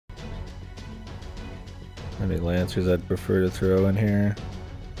Any Lancers I'd prefer to throw in here?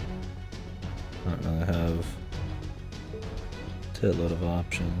 I don't really have a titload of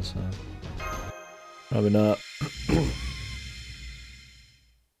options, so probably not.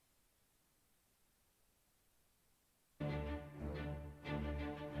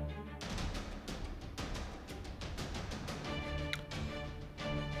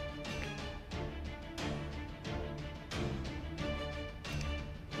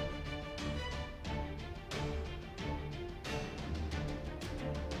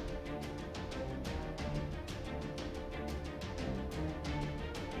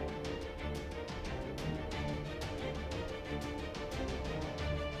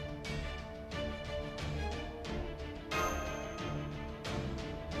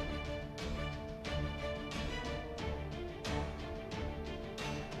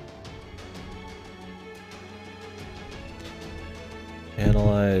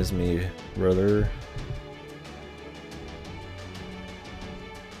 Analyze me, brother.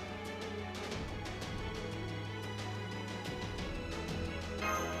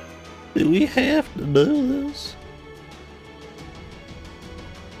 Do we have to do this?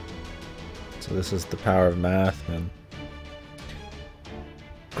 So this is the power of math, man.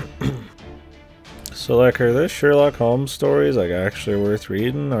 So like, are those Sherlock Holmes stories like actually worth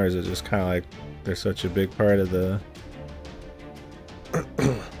reading, or is it just kind of like they're such a big part of the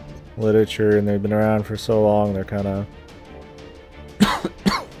literature and they've been around for so long, they're kind of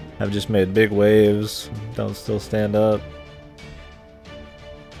have just made big waves, don't still stand up?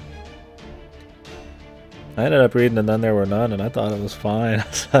 I ended up reading And Then There Were None and I thought it was fine.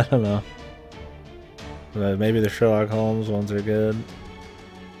 I don't know. But maybe the Sherlock Holmes ones are good.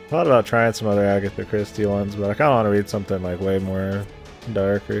 I thought about trying some other Agatha Christie ones, but I kind of want to read something like way more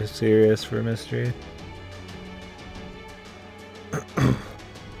dark or serious for mystery.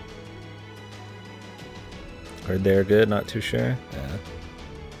 Heard they're good, not too sure. Yeah.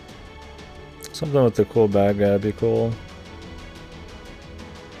 Something with the cool bad guy would be cool.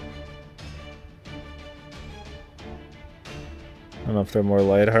 I don't know if they're more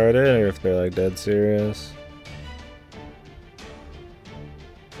lighthearted or if they're like dead serious.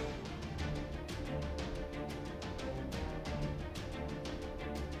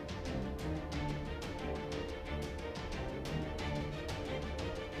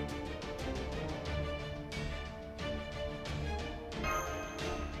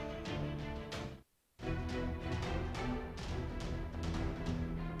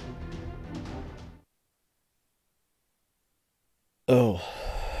 Oh,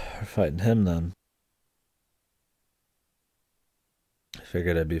 we're fighting him then. I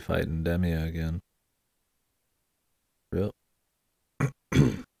figured I'd be fighting Demia again. Real.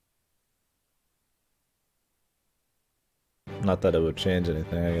 Not that it would change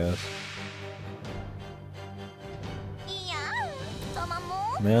anything, I guess.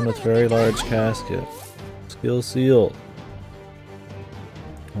 Man with very large casket. Skill sealed.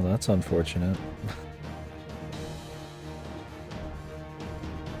 Well, that's unfortunate.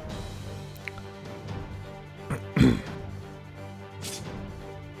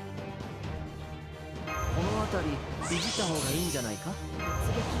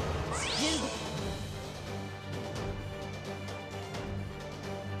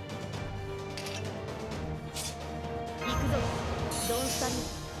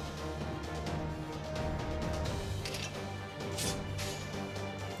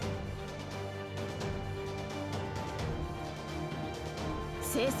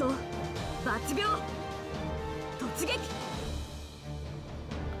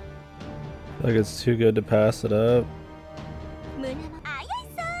 Like it's too good to pass it up.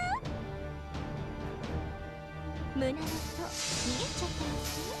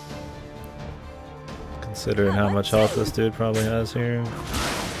 Considering how much health this dude probably has here.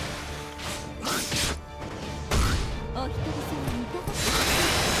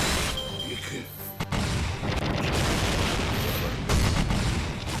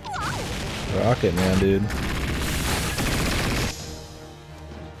 Rocket man, dude.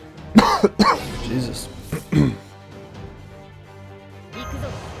 Jesus.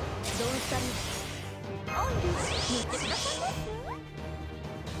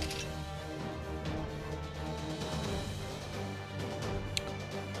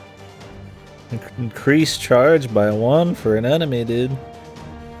 Increase charge by 1 for an enemy, dude.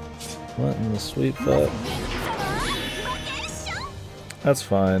 What in the sweet fuck? That's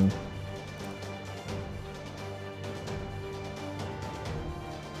fine.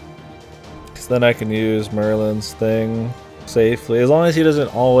 Because then I can use Merlin's thing safely. As long as he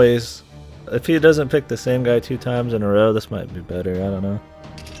doesn't always... If he doesn't pick the same guy 2 times in a row, this might be better. I don't know.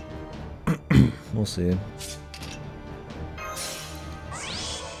 We'll see.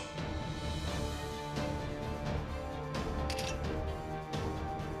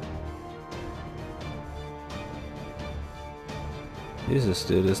 Jesus,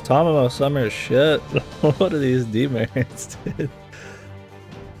 dude, is Tamamo Summer shit? What are these demerits, dude?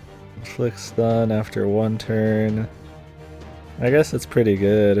 Flick stun after one turn. I guess it's pretty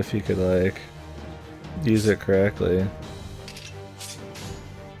good if you could, like, use it correctly.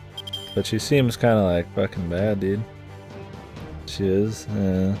 But she seems kind of, like, fucking bad, dude. She is,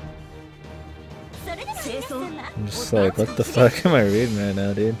 yeah. I'm just like, what the fuck am I reading right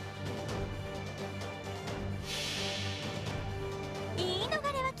now, dude?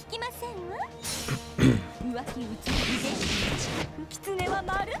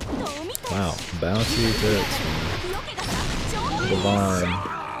 Wow, bouncy hits. Divine.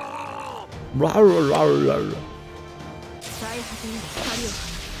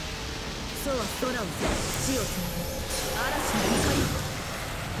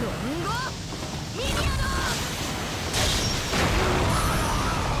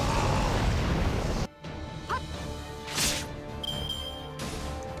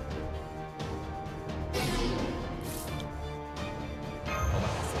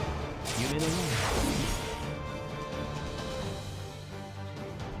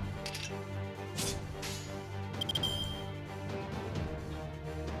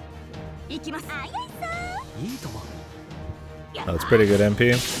 Oh, it's pretty good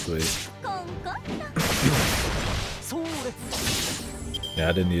MP. Sweet. Yeah,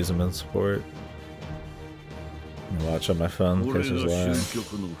 I didn't use him in support. Watch on my phone because there's lag.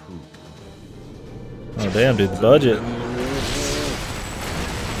 Oh damn, dude, the budget.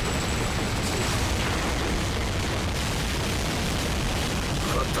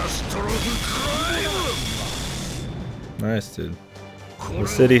 Nice, dude. The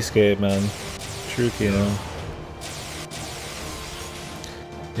cityscape, man. True Kino.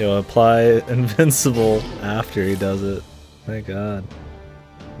 Yo, apply invincible after he does it. Thank God.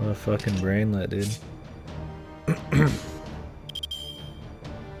 What a fucking brainlet, dude.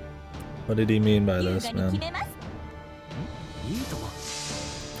 What did he mean by this, man?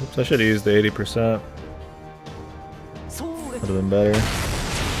 Oops, I should have used the 80%. Would have been better.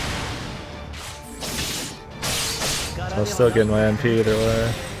 I'll still get my MP either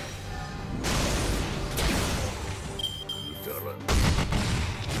way.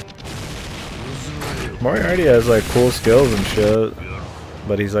 Moriarty has like cool skills and shit,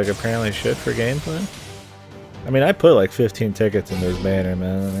 but he's like apparently shit for gameplay. I mean, I put like 15 tickets into his banner,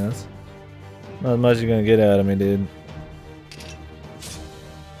 man. I mean, that's not much you're gonna get out of me, dude.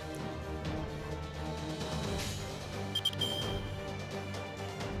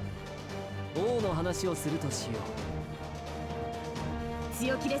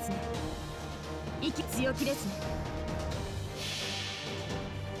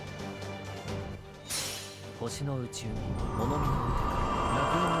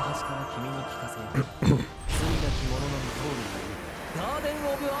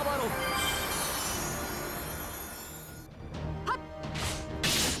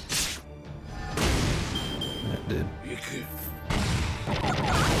 That did.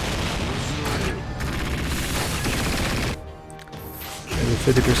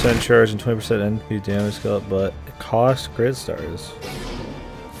 50% charge and 20% NP damage skill, but it costs grid stars.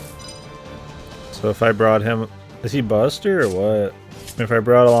 So if I brought him, is he Buster or what? If I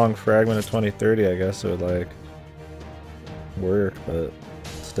brought along Fragment of 2030, I guess it would like work, but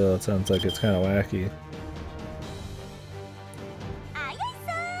still, it sounds like it's kind of wacky.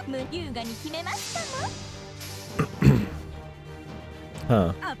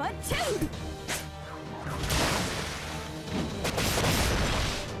 Huh.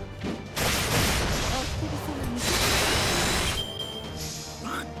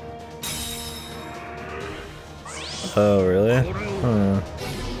 Oh, really? Huh.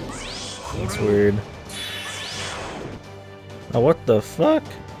 That's weird. Oh, what the fuck?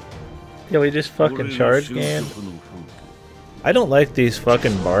 Yeah, we just fucking charge game? I don't like these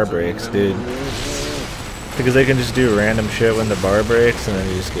fucking bar breaks, dude. Because they can just do random shit when the bar breaks and then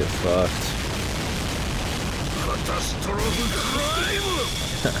you just get fucked.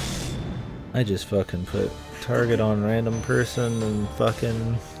 I just fucking put target on random person and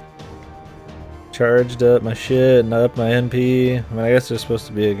fucking charged up my shit and up my NP. I mean, I guess there's supposed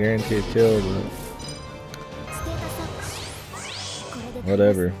to be a guaranteed kill, but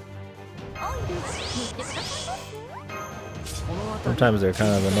whatever. Sometimes they're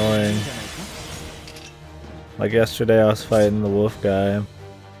kind of annoying. Like yesterday I was fighting the wolf guy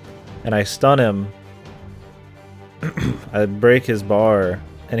and I stun him. I break his bar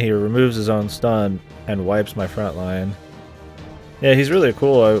and he removes his own stun and wipes my front line. Yeah, he's really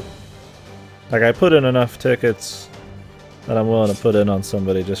cool. I put in enough tickets that I'm willing to put in on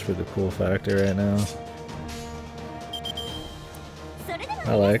somebody just for the cool factor right now.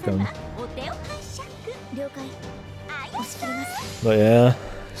 I like him. But yeah,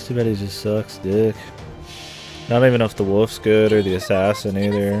 it's too bad he just sucks dick. I don't even know if the wolf's good or the assassin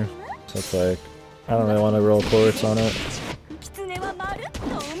either. So it's like, I don't really want to roll quartz on it.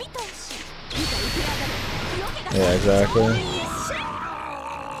 Yeah, exactly.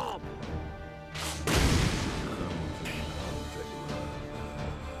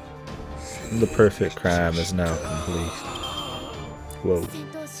 The perfect crime is now complete. Whoa.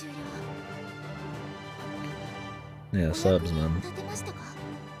 Yeah, subs, man.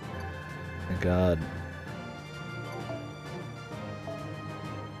 Thank God.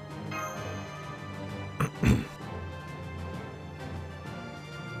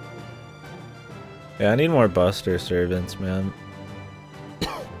 Yeah, I need more Buster servants, man.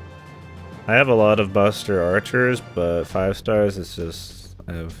 I have a lot of Buster archers, but 5 stars it's just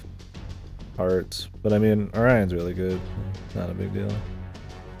I have hearts. But I mean, Orion's really good. Not a big deal.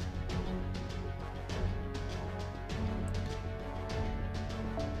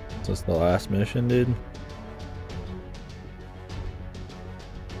 Is this the last mission, dude?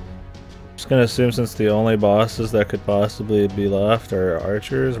 Just gonna assume since the only bosses that could possibly be left are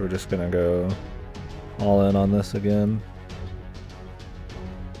archers, we're just gonna go all in on this again.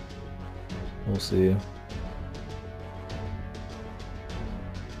 We'll see.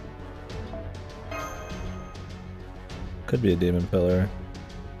 Could be a demon pillar.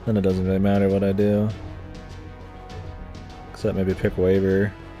 Then it doesn't really matter what I do. Except maybe pick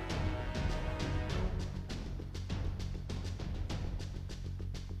Waver.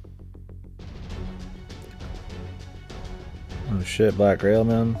 Oh shit, Black Grail,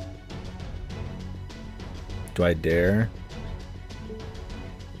 man. Do I dare?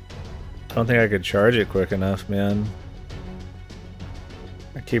 I don't think I could charge it quick enough, man.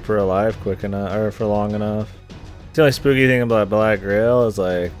 I keep her alive quick enough, or for long enough. The only spooky thing about Black Grail is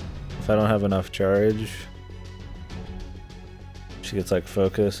like, if I don't have enough charge, she gets like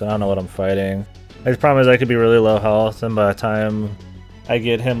focused. I don't know what I'm fighting. The problem is I could be really low health, and by the time I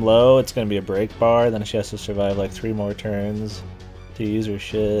get him low, it's gonna be a break bar. Then she has to survive like 3 more turns to use her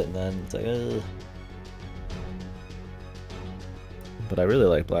shit, and then it's like, ugh. But I really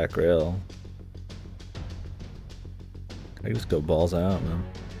like Black Grail. I just go balls out, man.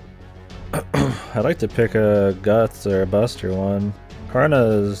 I'd like to pick a Guts or a Buster one.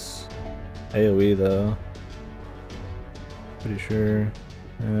 Karna's AoE though. Pretty sure.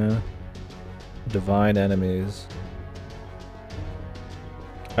 Yeah. Divine enemies.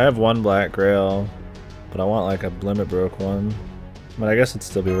 I have 1 Black Grail, but I want like a Limit Broke one. But I guess it'd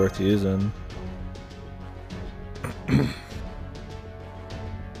still be worth using.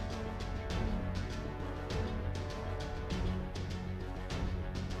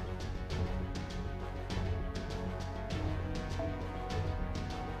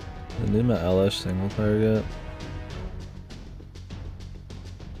 I need my LS single target.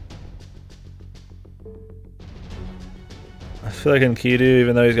 I feel like in Kidu,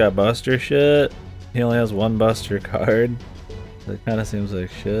 even though he's got Buster shit, he only has 1 Buster card. That kind of seems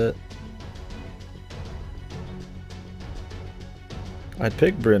like shit. I'd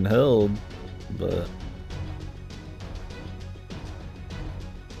pick Brynhild, but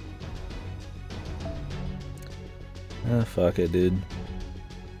fuck it, dude.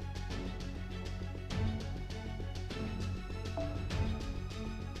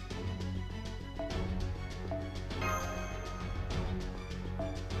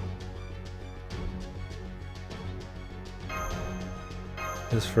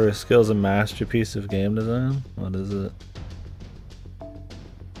 His first skill is a masterpiece of game design? What is it?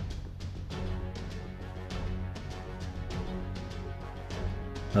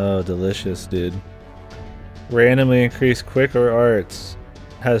 Oh, delicious, dude. Randomly increase quick or arts.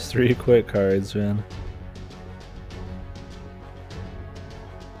 Has 3 quick cards, man.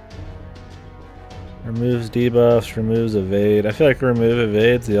 Removes debuffs, removes evade. I feel like remove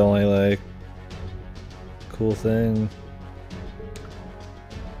evade's the only, like, cool thing.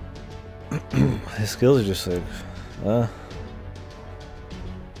 His skills are just like,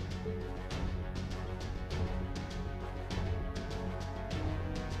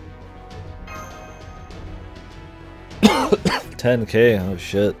 10k, oh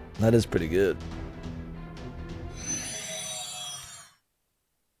shit, that is pretty good.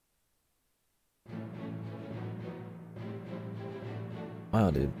 Wow,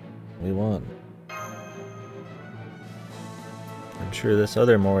 dude, we won. I'm sure this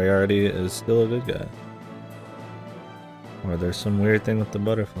other Moriarty is still a good guy. Or there's some weird thing with the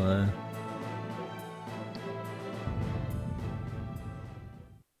butterfly.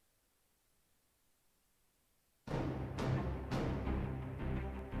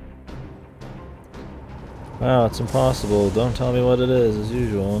 Wow, it's impossible. Don't tell me what it is, as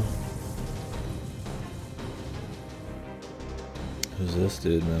usual. Who's this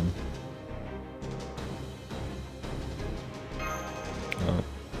dude, man? Oh.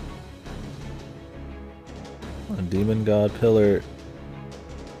 A demon god pillar.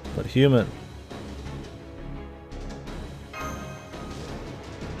 But human.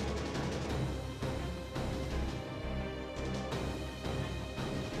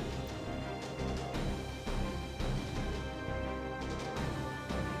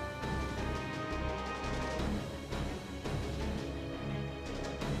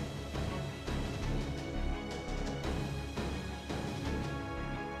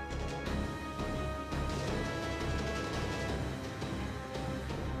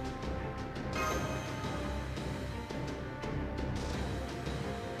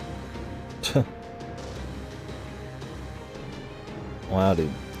 Wow,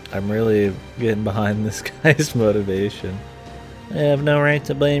 dude. I'm really getting behind this guy's motivation. I have no right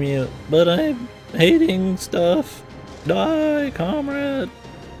to blame you, but I'm hating stuff. Die, comrade!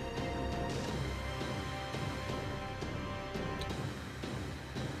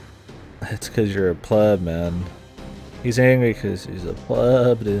 It's because you're a pleb, man. He's angry because he's a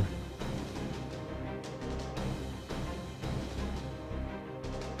pleb, dude.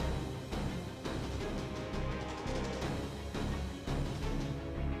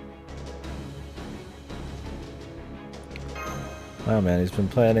 Wow, man, he's been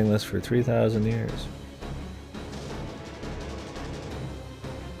planning this for 3,000 years.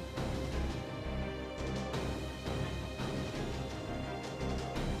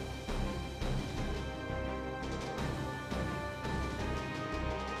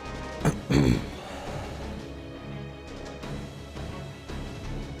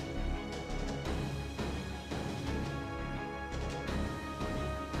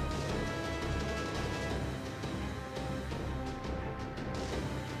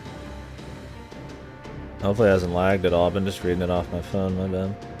 Hopefully it hasn't lagged at all. I've been just reading it off my phone, my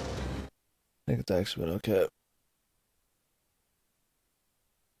bad. I think it's actually been okay.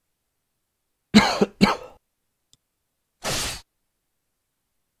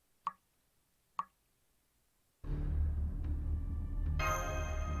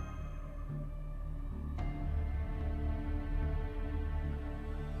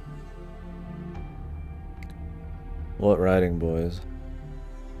 What writing, boys?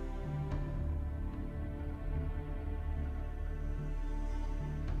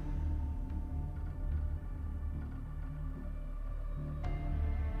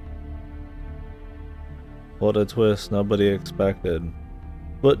 What a twist nobody expected.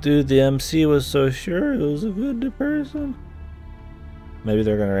 But dude, the MC was so sure it was a good person. Maybe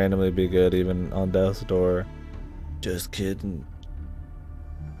they're gonna randomly be good even on death's door. Just kidding.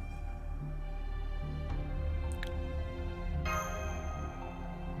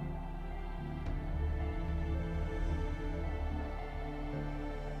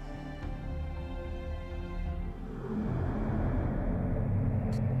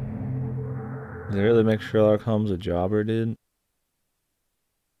 Did they really make Sherlock Holmes a jobber, dude?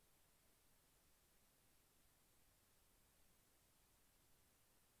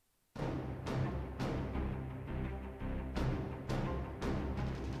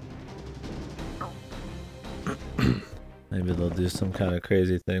 Maybe they'll do some kind of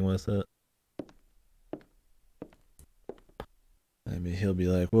crazy thing with it. Maybe he'll be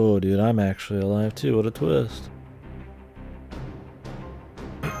like, whoa, dude, I'm actually alive too. What a twist.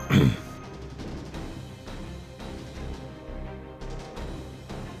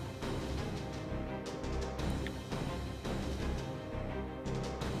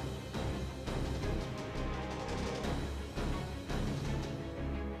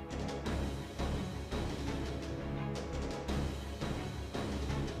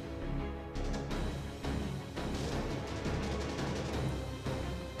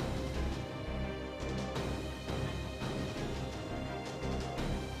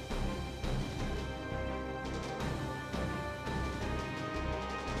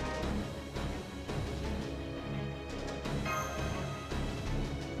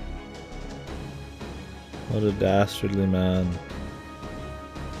 What a dastardly man.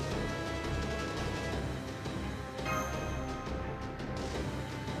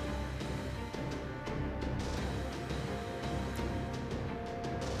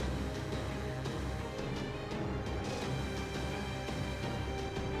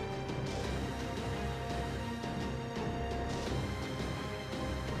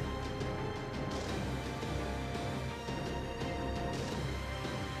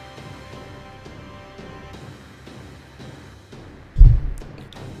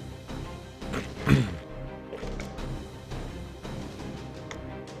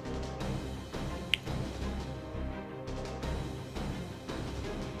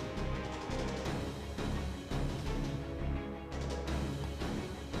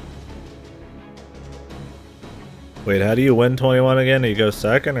 Wait, how do you win 21 again? Do you go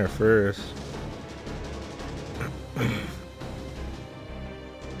second or first?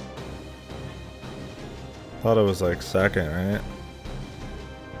 Thought it was like second, right?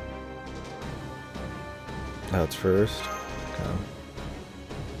 That's first. Okay.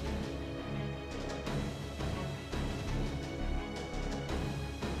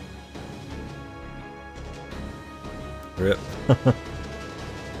 Rip.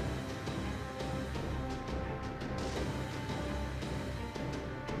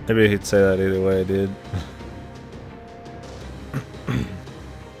 Maybe he'd say that either way, dude.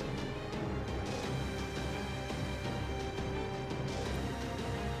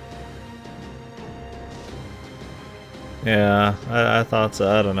 Yeah, I thought so.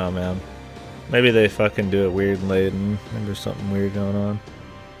 I don't know, man. Maybe they fucking do it weird and late and maybe there's something weird going on.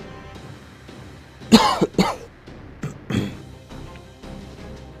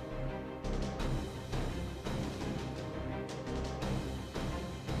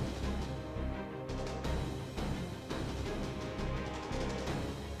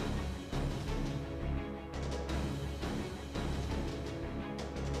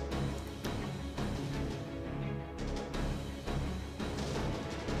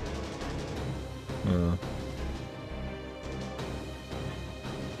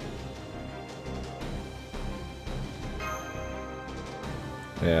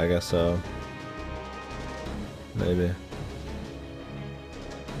 Yeah, I guess so. Maybe.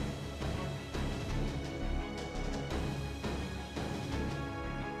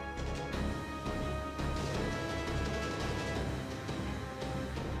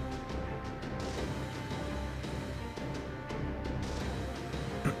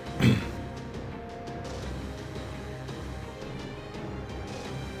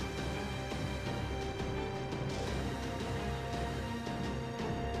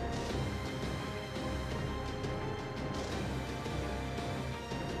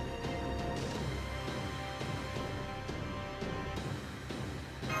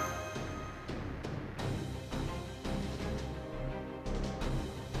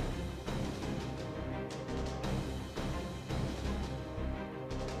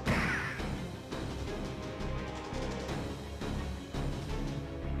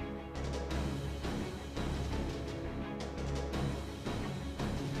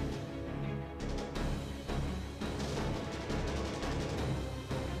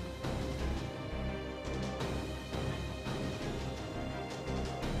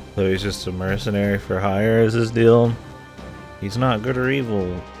 So he's just a mercenary for hire is his deal? He's not good or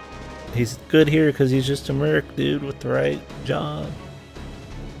evil. He's good here because he's just a merc, dude, with the right job.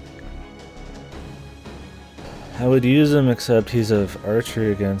 I would use him except he's of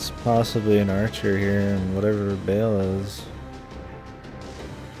archery against possibly an archer here and whatever Bale is.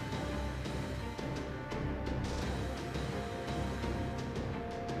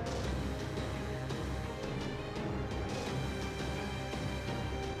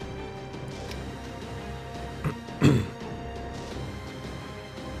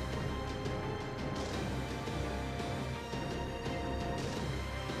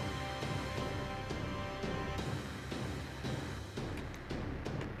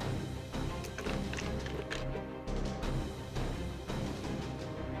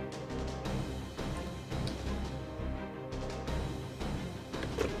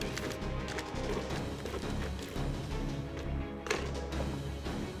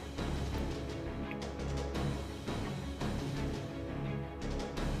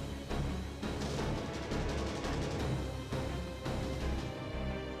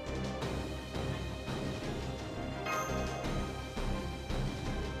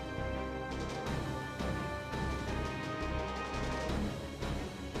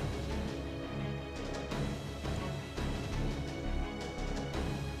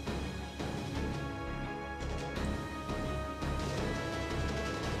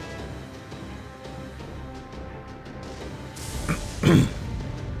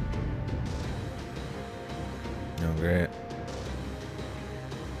 Oh, great.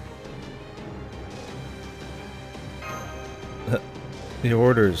 The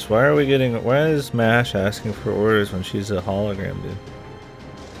orders. Why are we getting... Why is MASH asking for orders when she's a hologram, dude?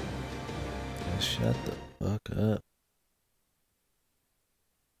 Shut the fuck up.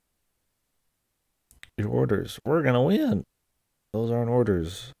 Your orders. We're gonna win. Those aren't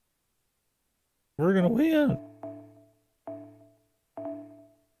orders. We're gonna win.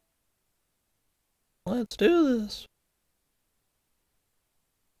 Let's do this.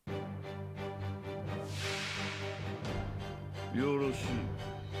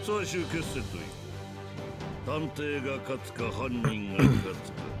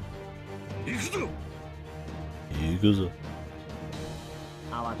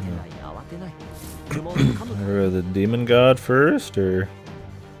 Or the demon god first, or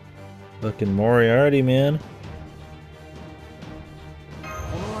fucking Moriarty, man?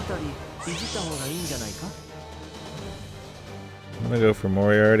 I'm gonna go for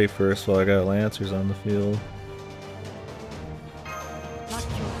Moriarty first while I got Lancers on the field.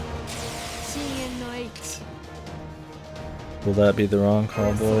 Will that be the wrong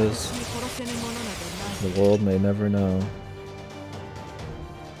call, boys? The world may never know.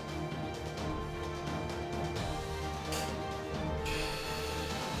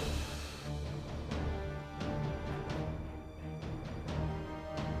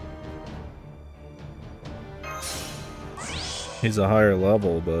 He's a higher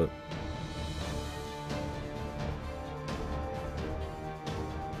level, but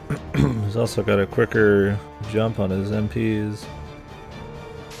he's also got a quicker jump on his MPs.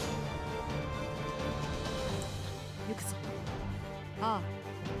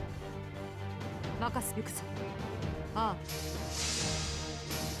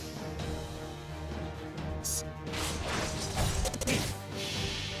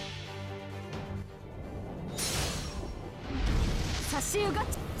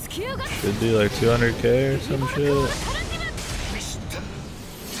 Should do like 200k or some shit.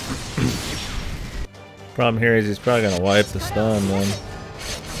 Problem here is he's probably gonna wipe the stun, man.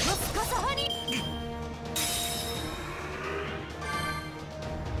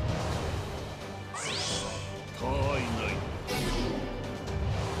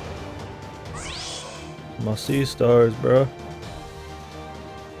 My sea stars, bro.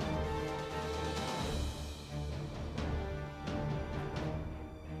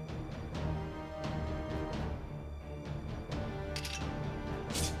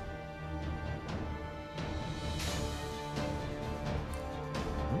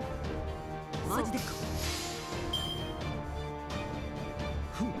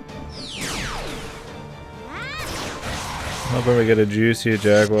 Hoping we get a juicy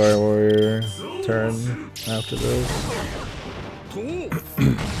Jaguar Warrior turn after this.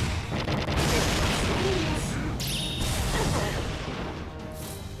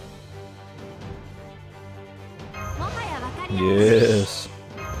 Yes.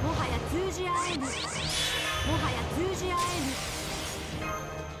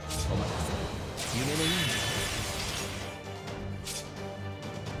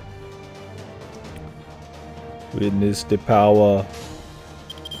 Witness the power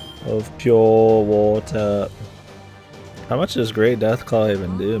of pure water. How much does Great Deathclaw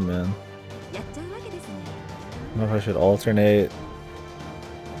even do, man? I don't know if I should alternate.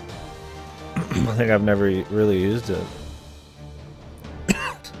 I think I've never really used it.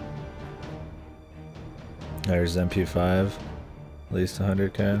 There's MP5. At least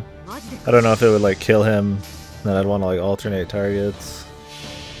 100k. I don't know if it would like kill him. Then I'd want to like alternate targets.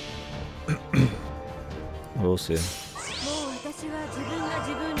 We'll see. Oh,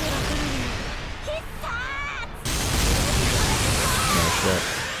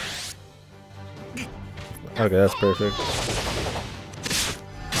 shit. Okay, that's perfect.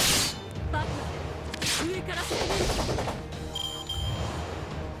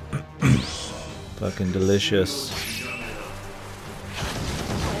 Fucking delicious.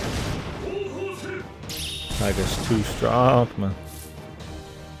 Tiger's too strong, man.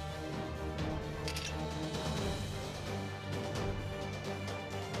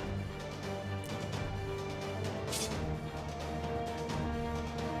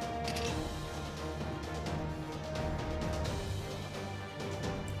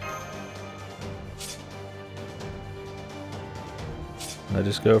 I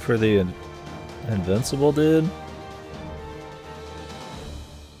just go for the invincible dude?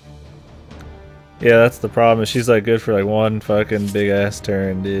 Yeah, that's the problem. She's like good for like one fucking big ass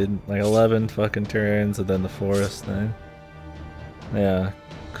turn, dude. Like 11 fucking turns and then the forest thing. Yeah,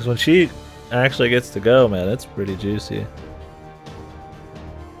 because when she actually gets to go, man, it's pretty juicy.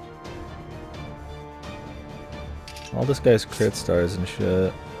 All this guy's crit stars and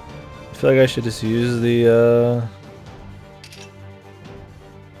shit. I feel like I should just use the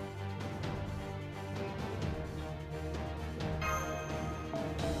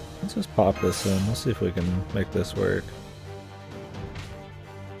let's just pop this in. Let's see if we can make this work.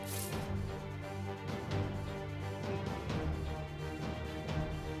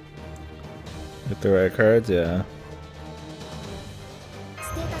 Get the right cards, yeah.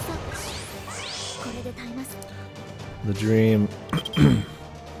 The dream.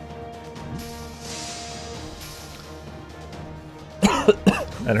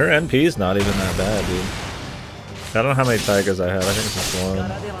 And her NP's not even that bad, dude. I don't know how many Taigas I had. I think it's just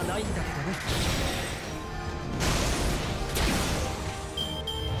one.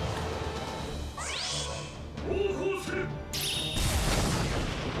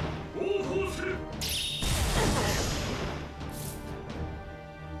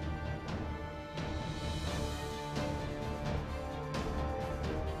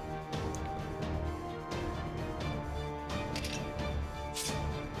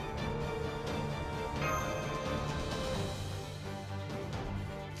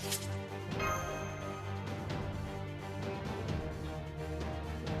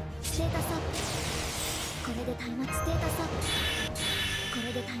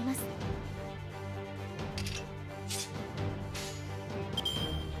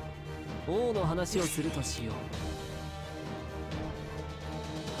 王の話をするとしよう。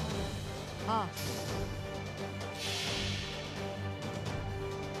ああ。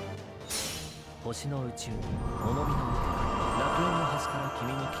星の宇宙に物火の向け楽園の端から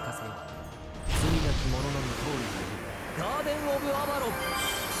君に聞かせよう。罪なき者の見通りガーデン・オブ・アバロン。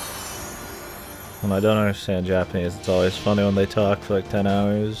 When I don't understand Japanese, it's always funny when they talk for like 10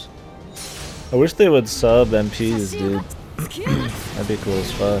 hours. I wish they would sub MPs, dude. That'd be cool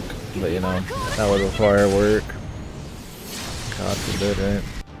as fuck. But you know, that would require work. God forbid, right?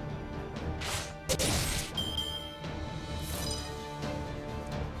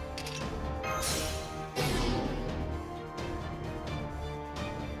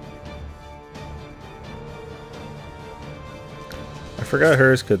 I forgot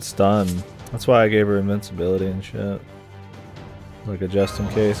hers could stun. That's why I gave her invincibility and shit. Like a just in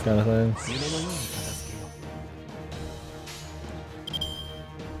case kind of thing.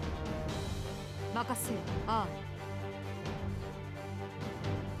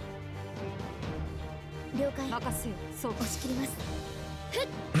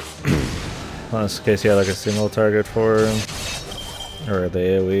 Unless in case you had like a single target for her. Or the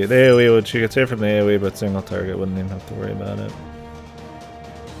AoE. The AoE would, she could save from the AoE, but single target wouldn't even have to worry about it.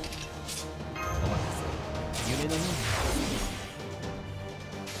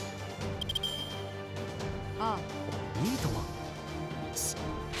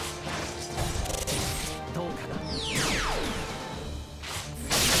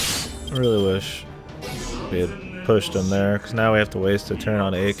 I really wish we had pushed him there, because now we have to waste a turn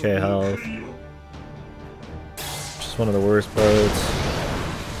on 8k health. Just one of the worst parts.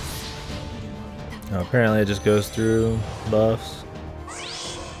 Oh, apparently it just goes through buffs.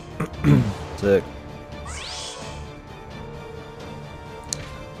 Sick.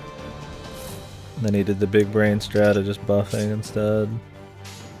 And then he did the big brain strat of just buffing instead.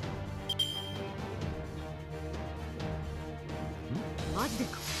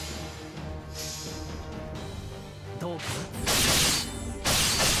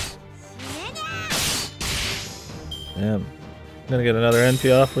 Damn. Gonna get another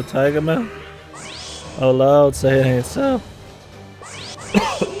NP off with Taiga Man? Oh loud, say it ain't so.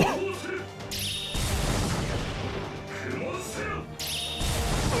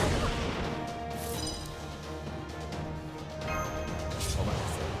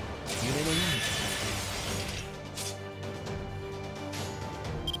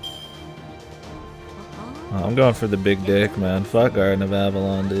 Oh, I'm going for the big dick, man. Fuck Garden of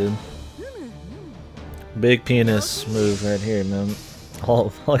Avalon, dude. Big penis move right here, man.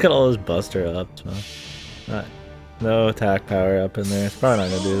 Oh, look at all those buster ups, man. No attack power up in there. It's probably not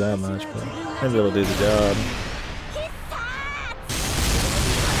gonna do that much, but maybe it'll do the job.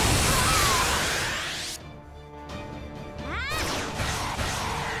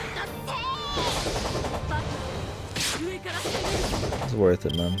 It's worth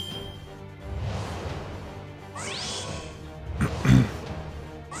it, man.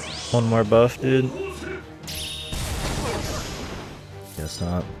 One more buff, dude. Guess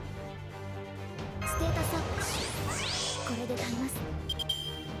not.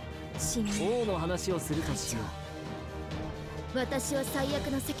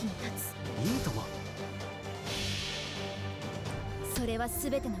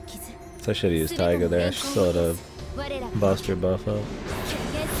 So I should have used Taiga there. I should still had a buster buff up.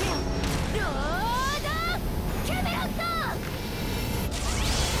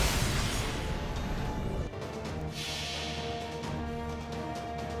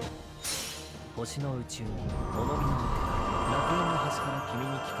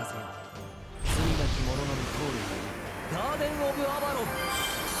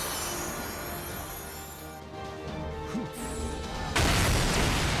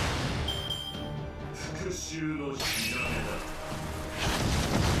 Does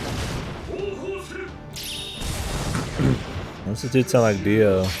this dude sound like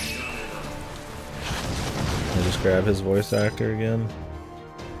Dio? I just grab his voice actor again.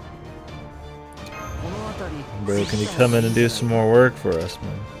 Bro, can you come in and do some more work for us,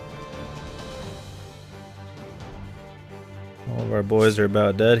 man? All of our boys are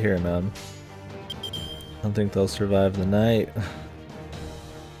about dead here, man. I don't think they'll survive the night.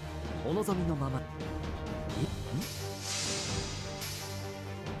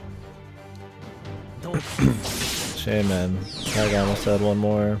 Shame, man. That guy almost had one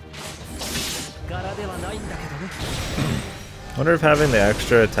more. I wonder if having the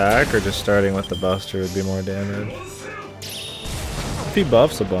extra attack or just starting with the buster would be more damage. If he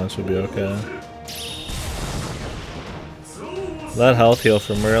buffs a bunch, would be okay. That health heal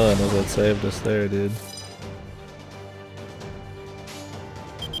from Merlin was what saved us there, dude.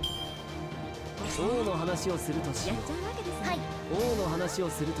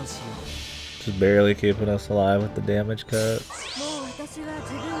 Just barely keeping us alive with the damage cut.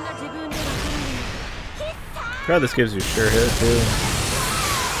 God, this gives you sure hit too.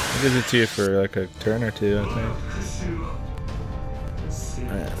 It gives it to you for like a turn or two, I think.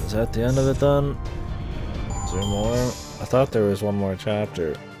 Alright, is that the end of it then? Is there more? I thought there was one more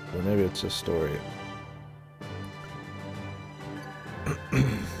chapter, but maybe it's just story.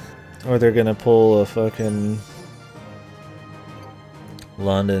 Or they're gonna pull a fucking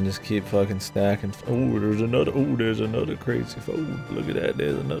London, just keep fucking stacking. Oh, there's another crazy. Oh, look at that,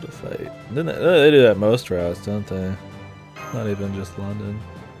 there's another fight. Then they do that most routes, don't they? Not even just London.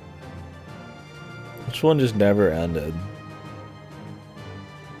 Which one just never ended?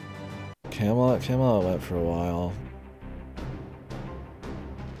 Camelot went for a while.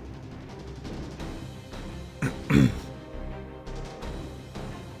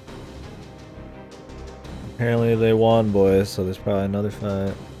 Apparently they won, boys, so there's probably another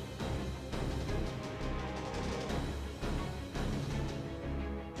fight.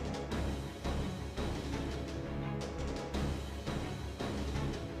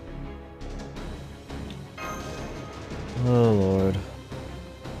 Oh Lord.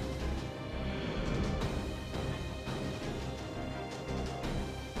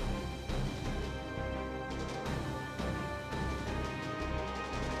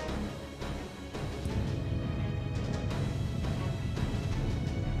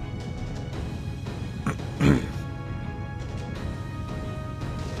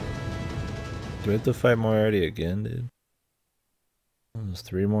 Do we have to fight Moriarty again, dude? There's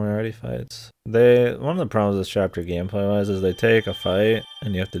 3 Moriarty fights. One of the problems with this chapter gameplay-wise is they take a fight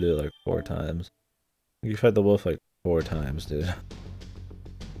and you have to do it like 4 times. You fight the wolf like 4 times, dude.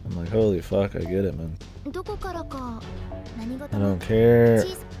 I'm like, holy fuck, I get it, man. I don't care.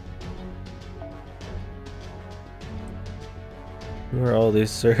 Who are all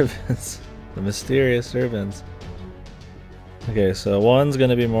these servants? The mysterious servants. Okay, so one's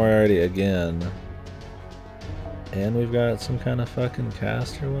gonna be Moriarty again. And we've got some kind of fucking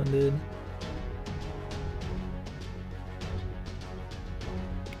caster one, dude.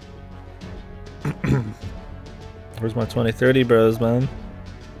 Where's my 2030 bros, man?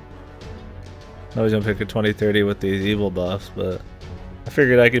 I was gonna pick a 2030 with these evil buffs, but I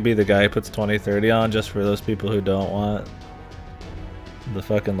figured I could be the guy who puts 2030 on just for those people who don't want the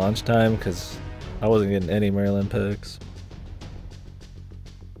fucking lunchtime, because I wasn't getting any Merlin picks.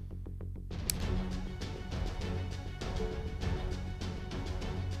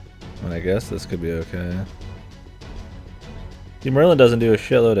 And I guess this could be okay. See, Merlin doesn't do a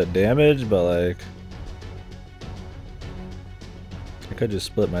shitload of damage, but like, I could just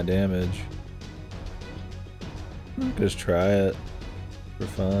split my damage. I could just try it for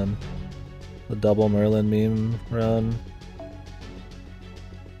fun. The double Merlin meme run.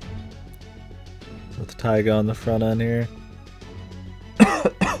 With Taiga on the front end here.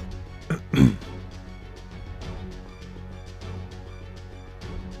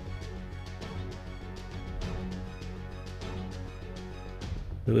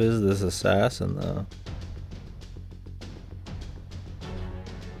 Who is this assassin, though?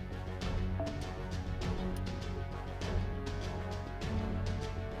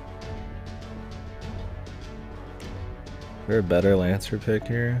 Is there a better Lancer pick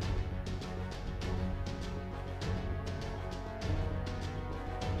here?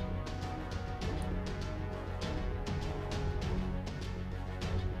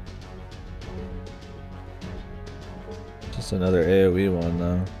 Another AoE one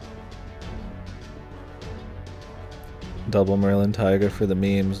though. Double Merlin Tiger for the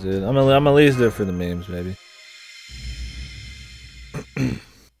memes, dude. I'm at least do it for the memes, baby.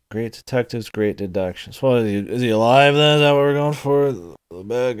 Great detectives, great deductions. What is he alive then? Is that what we're going for? The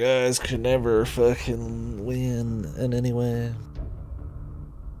bad guys could never fucking win in any way.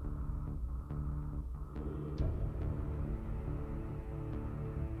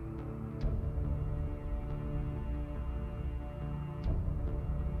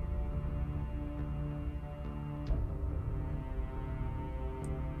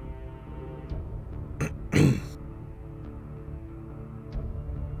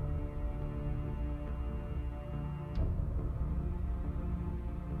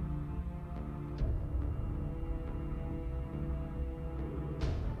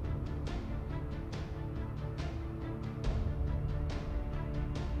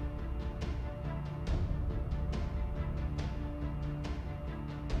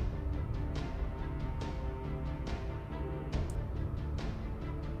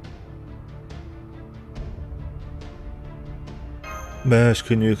 Mash,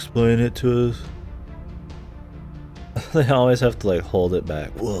 can you explain it to us? They always have to like hold it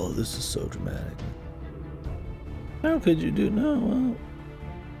back. Whoa, this is so dramatic. How could you do no?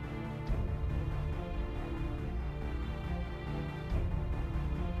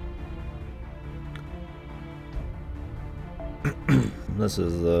 Well, this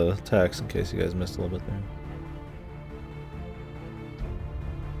is the text in case you guys missed a little bit there.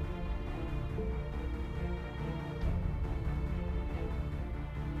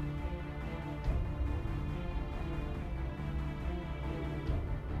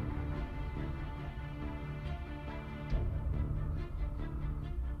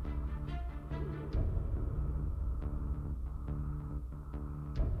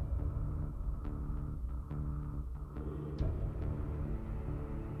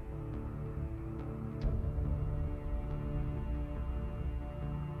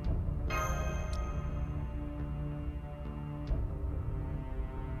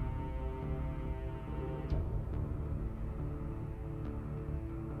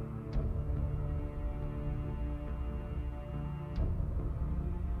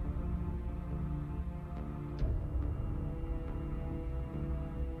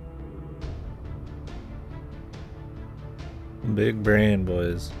 Big brain,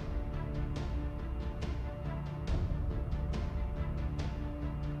 boys.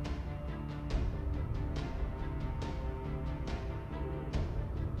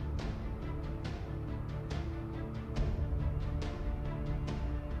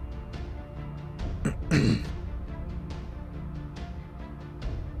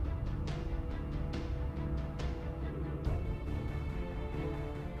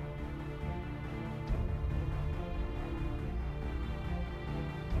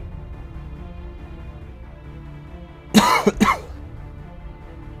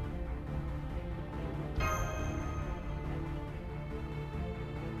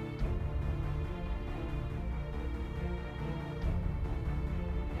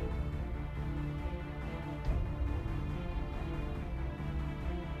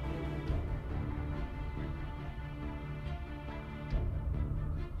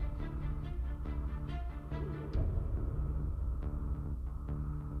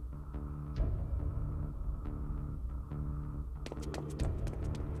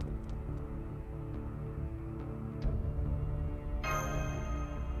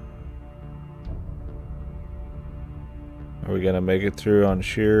 Are we gonna make it through on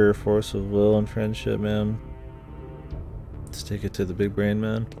sheer force of will and friendship, man? Let's take it to the big brain,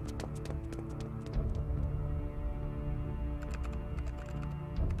 man.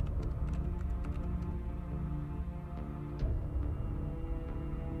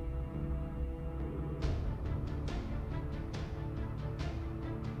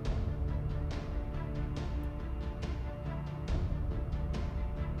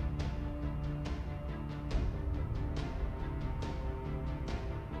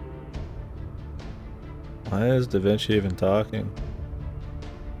 Why is Da Vinci even talking?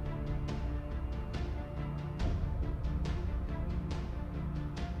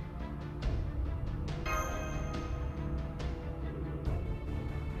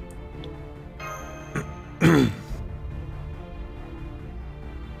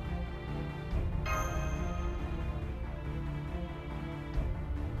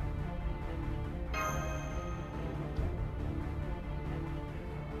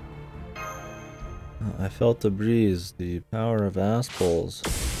 I felt the breeze, the power of assholes.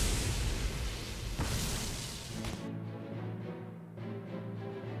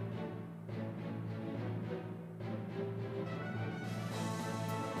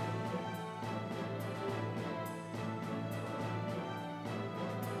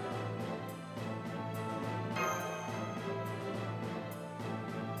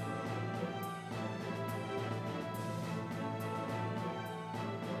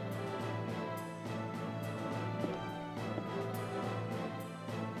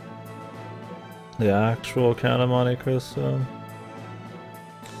 The actual Count of Monte Cristo?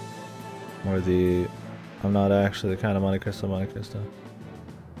 Or the... I'm not actually the Count of Monte Cristo, Monte Cristo.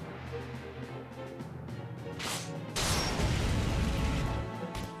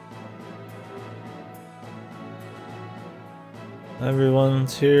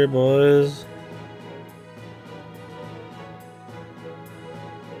 Everyone's here, boys.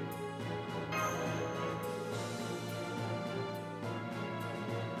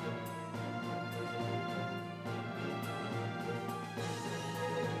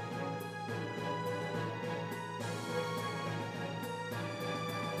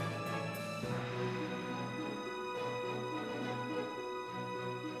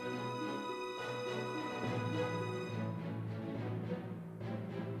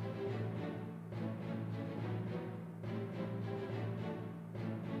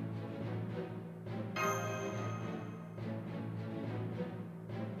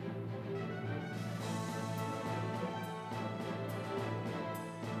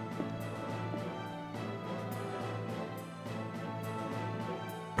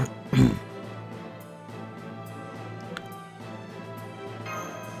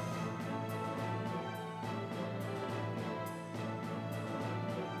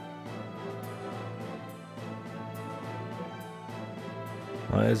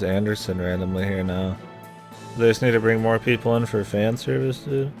 Why is Anderson randomly here now? They just need to bring more people in for fan service,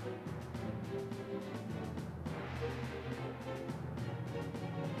 dude.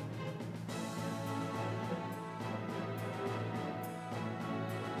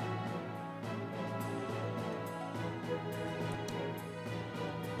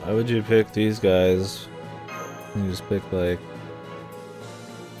 Why would you pick these guys? You just pick like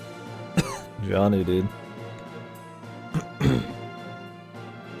Johnny, dude.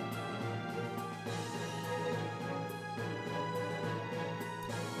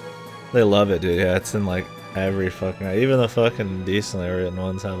 They love it, dude. Yeah, it's in like every fucking... Even the fucking decently written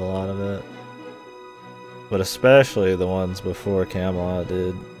ones have a lot of it. But especially the ones before Camelot,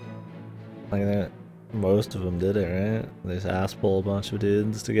 dude. Like that, most of them did it, right? They just ass pull a bunch of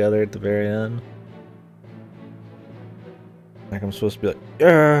dudes together at the very end. Like I'm supposed to be like,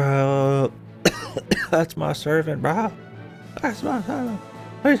 yeah, that's my servant, bro. That's my servant.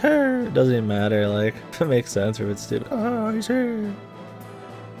 He's here. It doesn't even matter, like, if it makes sense or if it's stupid. Oh, he's here.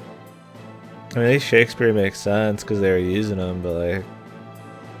 I mean, Shakespeare makes sense because they were using them, but like,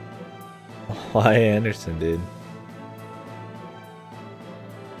 why Anderson, dude?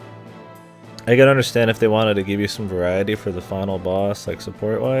 I can understand if they wanted to give you some variety for the final boss, like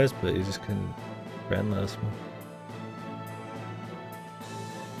support-wise, but you just couldn't run this one.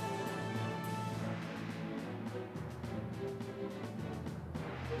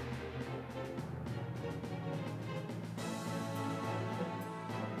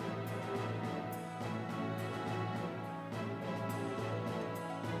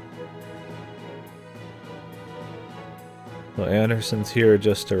 Well, Anderson's here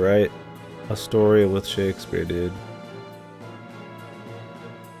just to write a story with Shakespeare, dude.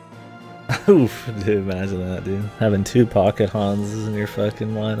 Oof, dude, imagine that, dude. Having 2 pocket Hanses in your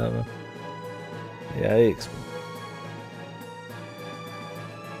fucking lineup. Yikes.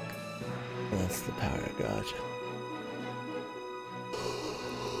 That's the power of God.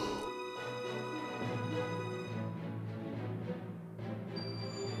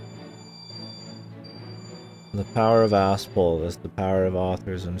 The power of Aspel is the power of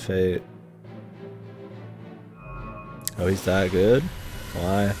authors and fate. Oh, he's that good?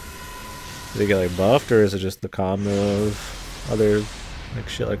 Why? Did he get like buffed, or is it just the combo of other like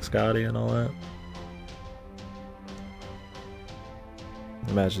shit like Scotty and all that?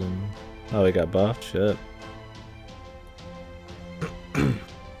 Imagine. Oh, he got buffed? Shit.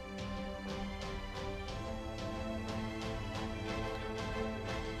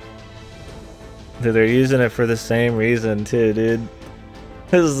 Dude, they're using it for the same reason too, dude.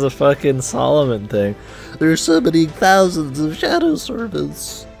 This is a fucking Solomon thing. There's summoning thousands of shadow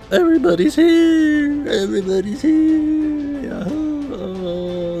servants. Everybody's here. Everybody's here. Yahoo.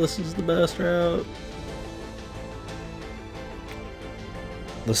 Oh, this is the best route.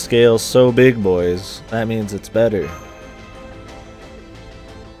 The scale's so big, boys. That means it's better.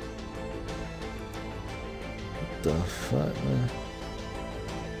 What the fuck, man?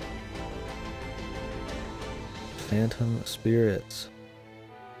 Phantom spirits.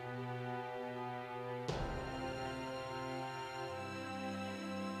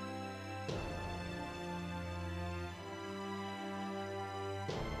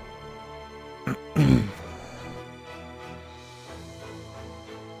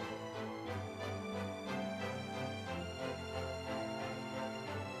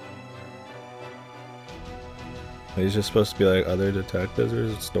 He's just supposed to be like other detectives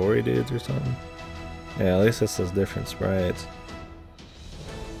or story dudes or something. Yeah, at least this has different sprites.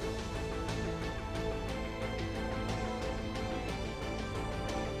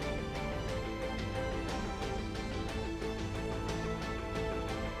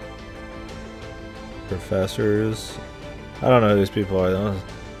 Professors. I don't know who these people are though.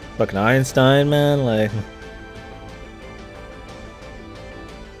 Fucking Einstein, man, like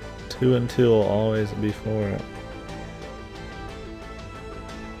 2 and 2 will always be 4.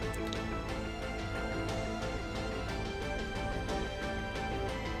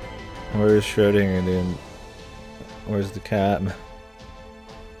 Where's Schrodinger, dude? Where's the cat?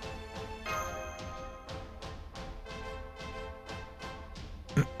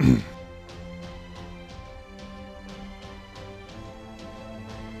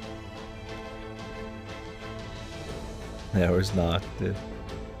 Yeah, where's Knock, dude?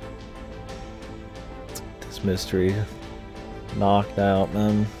 This mystery knocked out,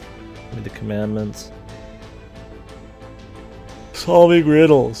 man. With the commandments. Solving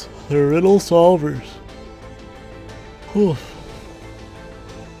riddles. They're riddle solvers. Whew.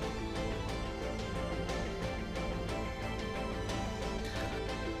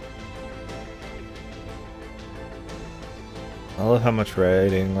 I love how much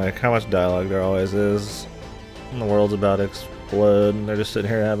writing, like how much dialogue there always is. And the world's about to explode, and they're just sitting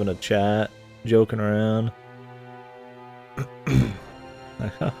here having a chat, joking around.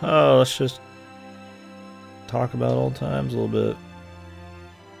 Like, oh, let's just talk about old times a little bit.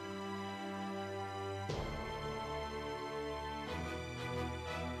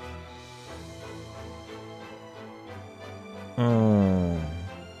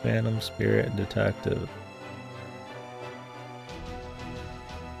 Phantom Spirit Detective.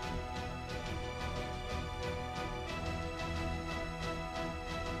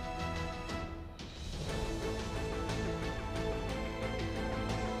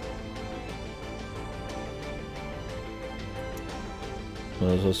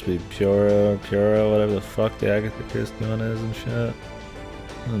 Well, it's supposed to be Pura, whatever the fuck the Agatha Christie one is and shit.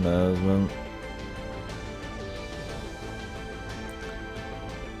 Who knows, man.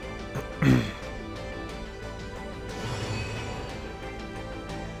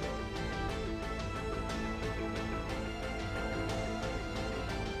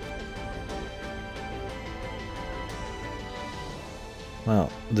 Wow,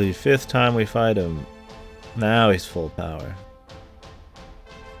 the 5th time we fight him, now he's full power.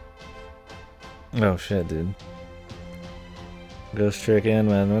 Oh shit, dude. Ghost trick in,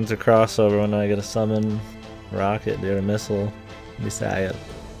 man. When's a crossover when I get a summon rocket, dude, a missile? Beside it.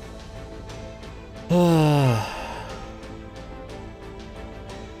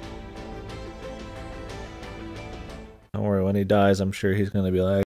 Don't worry, when he dies, I'm sure he's gonna be like,